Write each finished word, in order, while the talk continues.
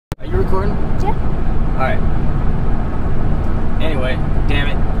recording? Yeah. Alright. Anyway, damn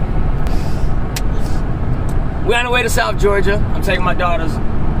it. We're on the way to South Georgia. I'm taking my daughters.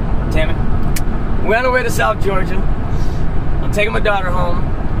 Damn it. We're on the way to South Georgia. I'm taking my daughter home.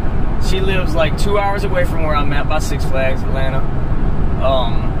 She lives like 2 hours away from where I'm at, by Six Flags, Atlanta.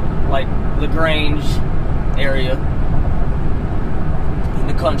 Like LaGrange area in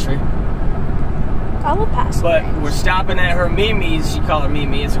the country. I will pass. But we're stopping at her Mimi's. She called her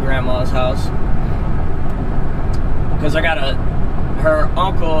Mimi. It's her grandma's house. Because I got her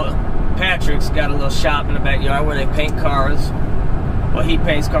uncle Patrick's got a little shop in the backyard where they paint cars. Well, he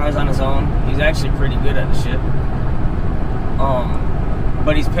paints cars on his own. He's actually pretty good at the shit.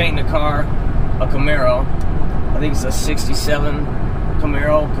 But he's painting a car, a Camaro. I think it's a 67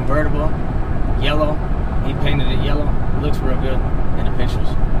 Camaro convertible, yellow. He painted it yellow. It looks real good in the pictures.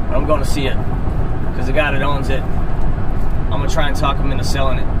 But I'm going to see it because the guy that owns it, I'm going to try and talk him into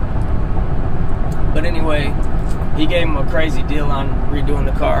selling it. But anyway, he gave him a crazy deal on redoing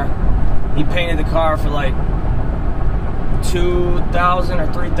the car. He painted the car for like $2,000 or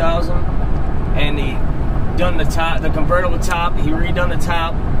 $3,000, and he done the top, the convertible top. He redone the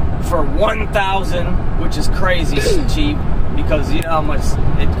top for $1,000, which is crazy cheap because you know how much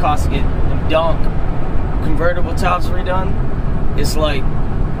it costs to get them dunk convertible tops redone. It's like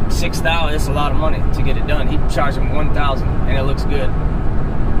 $6,000. It's a lot of money to get it done. He charged him $1,000, and it looks good.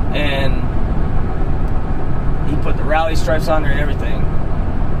 And he put the rally stripes on there and everything.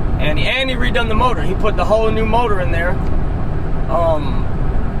 And he redone the motor. He put the whole new motor in there.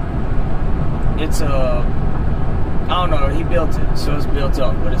 It's a, I don't know, he built it, so it's built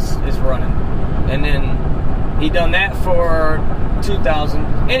up, but it's running. And then he done that for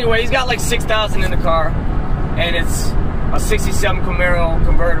 $2,000. Anyway, he's got like $6,000 in the car, and it's a 67 Camaro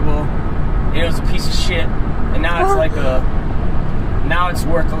convertible. It was a piece of shit, and now it's like now it's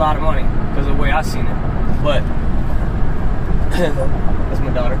worth a lot of money because of the way I seen it. But that's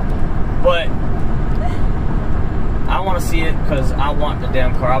my daughter. But I want to see it because I want the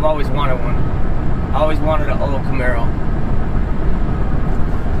damn car. I've always wanted one. I always wanted an old Camaro.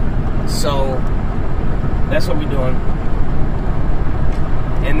 So that's what we're doing.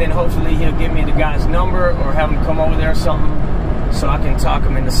 And then hopefully he'll give me the guy's number or have him come over there or something so I can talk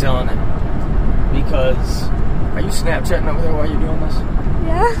him into selling it. Because, are you Snapchatting over there while you're doing this?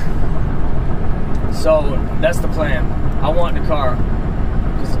 Yeah. So that's the plan. I want the car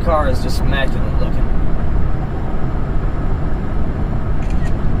because the car is just immaculate looking.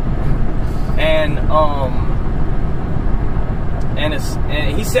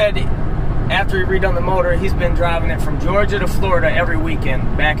 And he said after he redone the motor, he's been driving it from Georgia to Florida every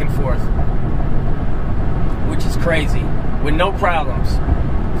weekend, back and forth, which is crazy, with no problems.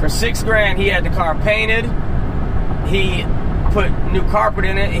 For $6,000, he had the car painted. He put new carpet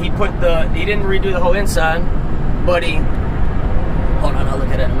in it. He didn't redo the whole inside, but hold on, I'll look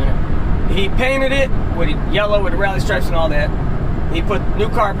at it in a minute. He painted it with yellow with the rally stripes and all that. He put new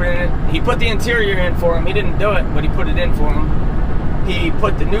carpet in it. He put the interior in for him. He didn't do it, but he put it in for him. He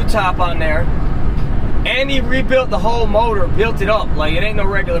put the new top on there. And he rebuilt the whole motor, built it up. Like, it ain't no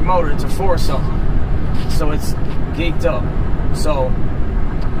regular motor. It's a 4-something. So it's geeked up. So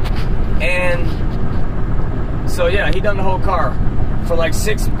yeah, he done the whole car. For like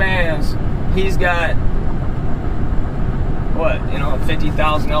 $6,000, he's got, what, you know, a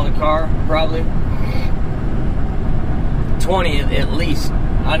 $50,000 car, probably. 20 at least.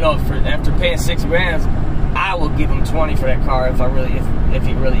 I know after paying $6,000, I will give him 20 for that car if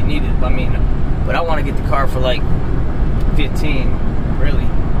he really needed it. I mean, but I want to get the car for like 15, really,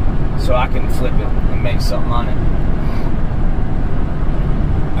 so I can flip it and make something on it.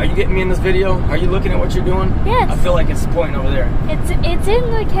 Are you getting me in this video? Are you looking at what you're doing? Yes. I feel like it's pointing over there. It's in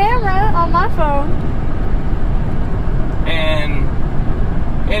the camera on my phone. And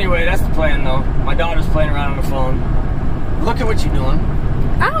anyway, that's the plan though. My daughter's playing around on the phone. Look at what you're doing.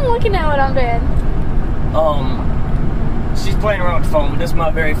 I'm looking at what I'm doing. She's playing around with the phone, but this is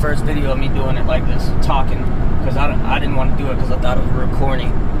my very first video of me doing it like this, talking, because I didn't want to do it because I thought it was real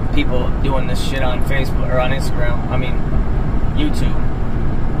corny. People doing this shit on Facebook or on Instagram. I mean, YouTube.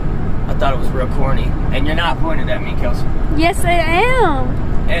 I thought it was real corny, and you're not pointing at me, Kelsey. Yes, I am.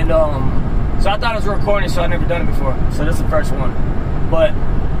 And so I thought it was real corny, so I've never done it before. So this is the first one, but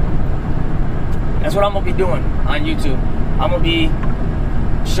that's what I'm gonna be doing on YouTube. I'm gonna be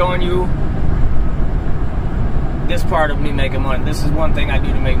showing you this part of me making money. This is one thing I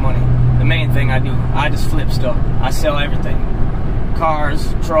do to make money. The main thing I do. I just flip stuff. I sell everything.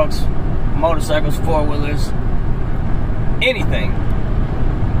 Cars, trucks, motorcycles, four-wheelers, anything.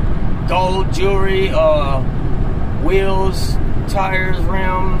 Gold, jewelry, wheels, tires,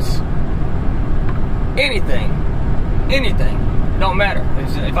 rims, anything. Anything. It don't matter.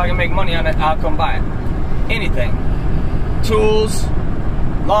 If I can make money on it, I'll come buy it. Anything. Tools,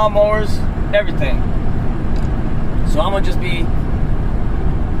 lawnmowers, everything. So I'm gonna just be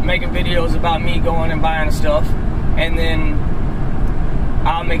making videos about me going and buying the stuff, and then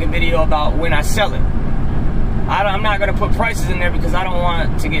I'll make a video about when I sell it. I'm not gonna put prices in there because I don't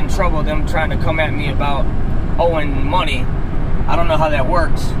want to get in trouble, them trying to come at me about owing money. I don't know how that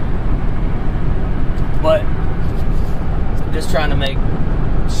works, but I'm just trying to make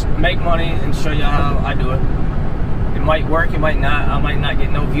money and show you how I do it. It might work, it might not. I might not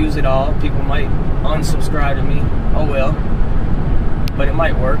get no views at all. People might unsubscribe to me. Oh well. But it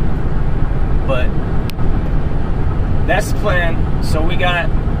might work. But that's the plan. So we got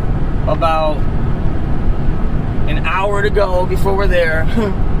about an hour to go before we're there.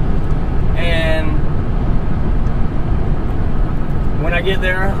 And when I get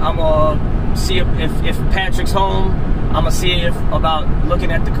there, I'm gonna see if Patrick's home. I'm gonna see about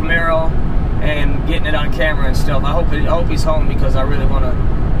looking at the Camaro and getting it on camera and stuff. I hope he's home, because I really want to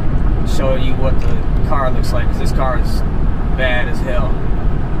show you what the car looks like, because this car is bad as hell.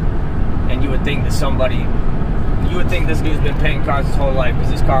 And you would think this dude's been painting cars his whole life,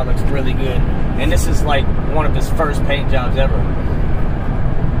 because this car looks really good. And this is like one of his first paint jobs ever.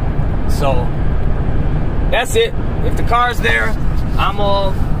 So that's it. If the car's there, I'm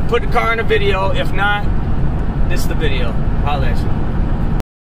gonna put the car in a video. If not, this is the video. Holla at you.